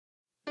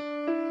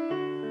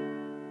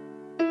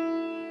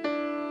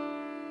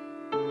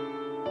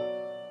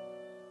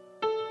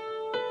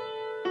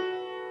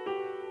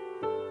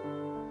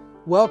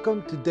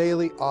Welcome to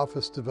Daily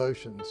Office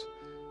Devotions,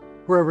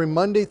 where every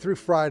Monday through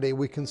Friday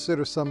we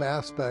consider some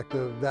aspect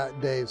of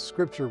that day's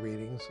scripture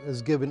readings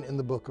as given in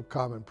the Book of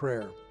Common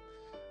Prayer.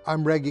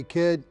 I'm Reggie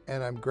Kidd,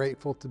 and I'm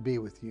grateful to be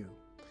with you.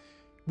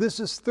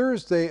 This is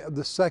Thursday of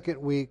the second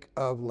week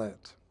of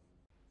Lent.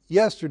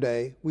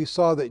 Yesterday, we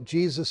saw that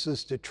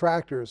Jesus'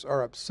 detractors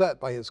are upset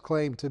by his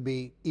claim to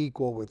be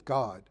equal with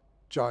God,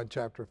 John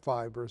chapter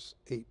 5, verse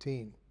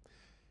 18.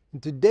 In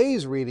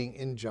today's reading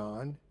in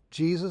John,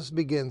 Jesus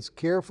begins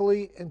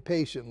carefully and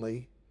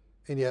patiently,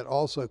 and yet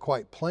also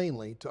quite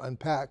plainly, to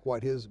unpack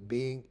what his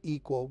being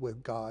equal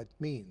with God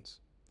means.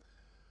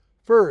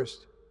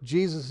 First,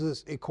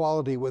 Jesus'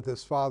 equality with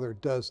his Father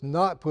does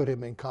not put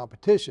him in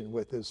competition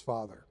with his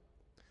Father.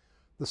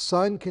 The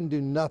Son can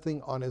do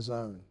nothing on his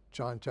own,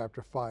 John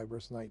chapter 5,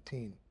 verse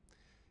 19.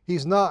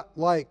 He's not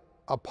like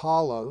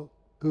Apollo,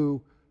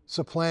 who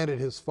supplanted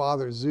his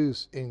father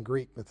Zeus in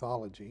Greek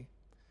mythology.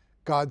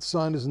 God's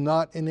Son is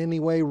not in any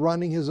way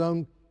running his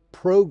own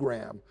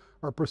program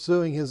or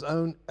pursuing his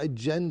own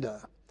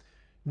agenda.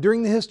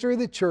 During the history of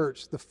the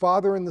church, the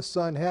Father and the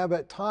Son have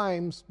at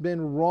times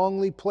been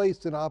wrongly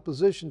placed in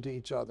opposition to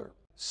each other.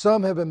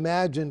 Some have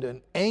imagined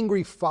an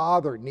angry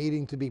father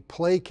needing to be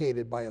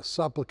placated by a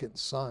supplicant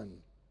son.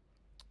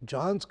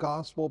 John's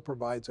gospel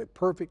provides a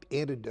perfect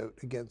antidote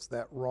against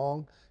that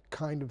wrong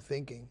kind of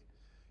thinking.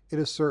 It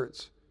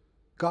asserts,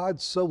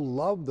 God so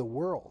loved the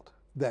world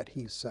that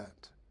he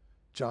sent.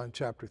 John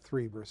chapter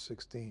 3, verse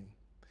 16.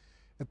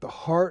 At the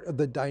heart of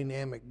the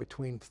dynamic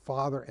between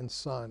Father and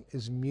Son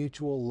is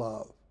mutual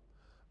love.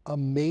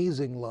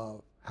 Amazing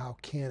love. How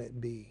can it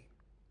be?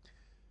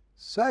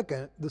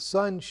 Second, the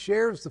Son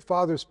shares the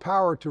Father's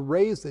power to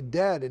raise the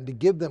dead and to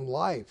give them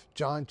life.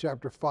 John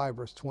chapter 5,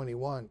 verse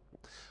 21.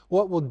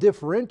 What will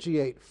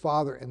differentiate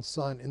Father and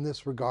Son in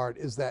this regard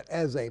is that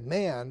as a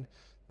man,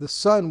 the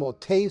Son will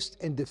taste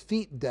and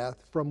defeat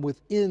death from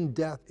within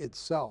death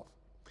itself.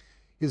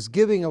 His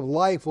giving of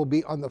life will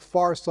be on the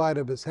far side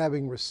of his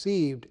having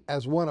received,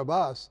 as one of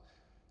us,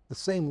 the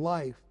same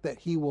life that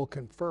he will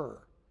confer.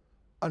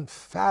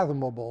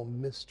 Unfathomable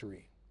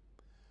mystery.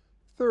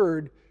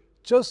 Third,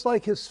 just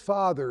like his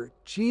Father,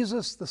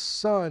 Jesus the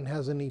Son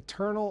has an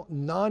eternal,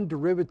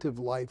 non-derivative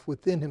life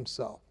within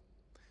himself.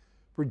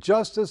 For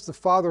just as the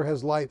Father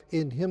has life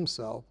in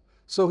himself,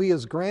 so he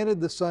has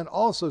granted the Son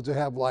also to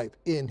have life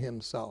in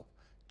himself.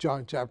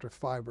 John chapter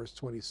 5, verse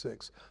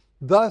 26.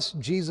 Thus,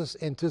 Jesus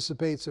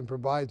anticipates and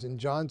provides in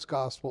John's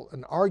gospel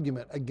an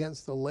argument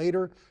against the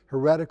later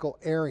heretical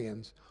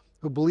Arians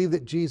who believed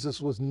that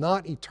Jesus was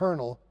not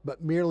eternal,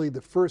 but merely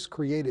the first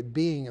created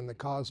being in the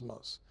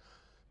cosmos.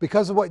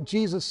 Because of what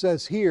Jesus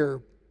says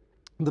here,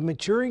 the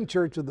maturing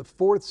church of the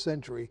 4th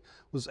century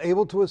was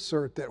able to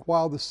assert that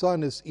while the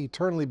Son is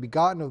eternally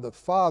begotten of the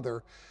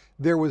Father,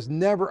 there was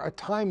never a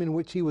time in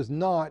which he was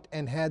not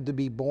and had to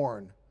be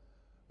born.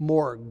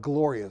 More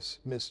glorious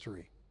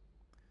mystery.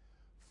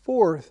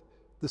 Fourth,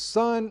 the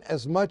Son,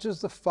 as much as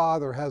the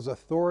Father, has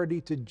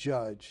authority to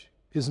judge.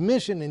 His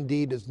mission,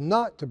 indeed, is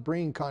not to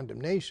bring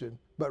condemnation,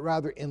 but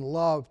rather in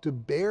love to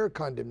bear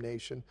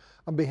condemnation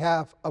on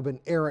behalf of an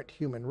errant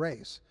human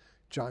race.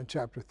 John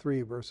chapter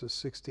 3, verses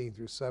 16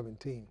 through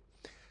 17.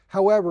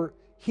 However,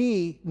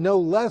 he, no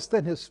less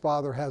than his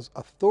Father, has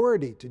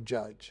authority to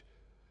judge.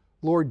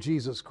 Lord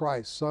Jesus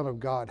Christ, Son of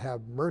God,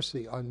 have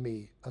mercy on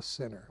me, a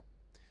sinner.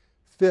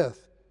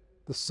 Fifth,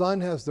 the Son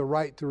has the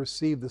right to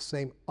receive the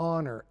same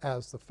honor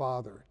as the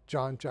Father.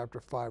 John chapter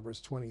 5, verse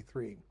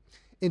 23.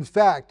 In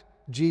fact,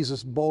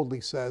 Jesus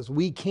boldly says,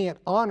 we can't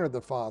honor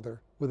the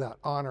Father without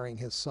honoring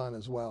his Son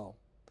as well.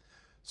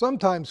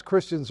 Sometimes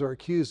Christians are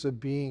accused of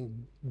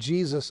being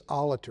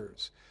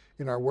Jesus-olators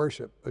in our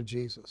worship of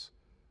Jesus.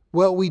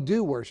 Well, we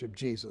do worship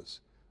Jesus,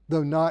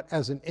 though not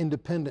as an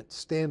independent,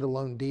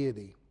 standalone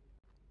deity.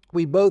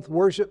 We both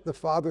worship the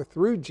Father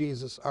through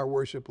Jesus, our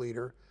worship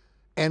leader,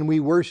 and we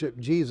worship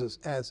Jesus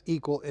as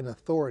equal in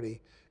authority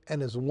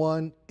and as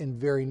one in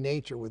very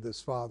nature with his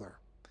Father.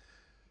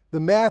 The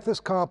math is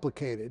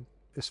complicated,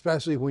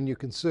 especially when you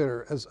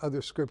consider, as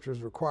other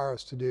scriptures require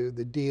us to do,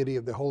 the deity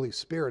of the Holy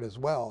Spirit as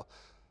well.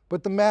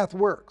 But the math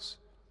works.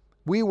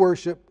 We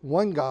worship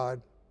one God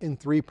in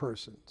 3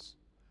 persons.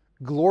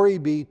 Glory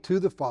be to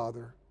the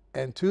Father,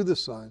 and to the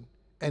Son,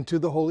 and to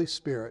the Holy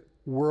Spirit,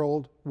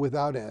 world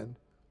without end.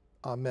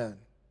 Amen.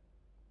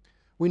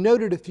 We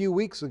noted a few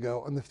weeks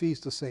ago on the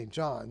Feast of St.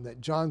 John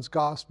that John's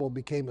Gospel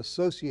became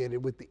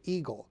associated with the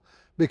eagle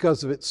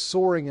because of its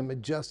soaring and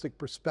majestic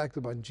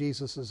perspective on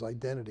Jesus'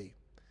 identity.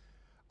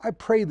 I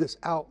pray this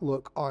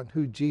outlook on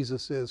who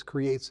Jesus is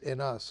creates in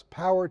us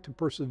power to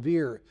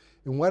persevere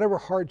in whatever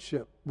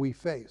hardship we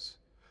face,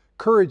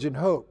 courage and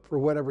hope for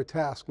whatever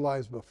task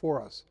lies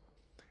before us,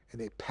 and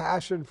a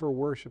passion for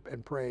worship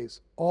and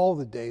praise all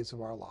the days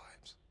of our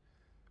lives.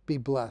 Be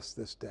blessed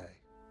this day.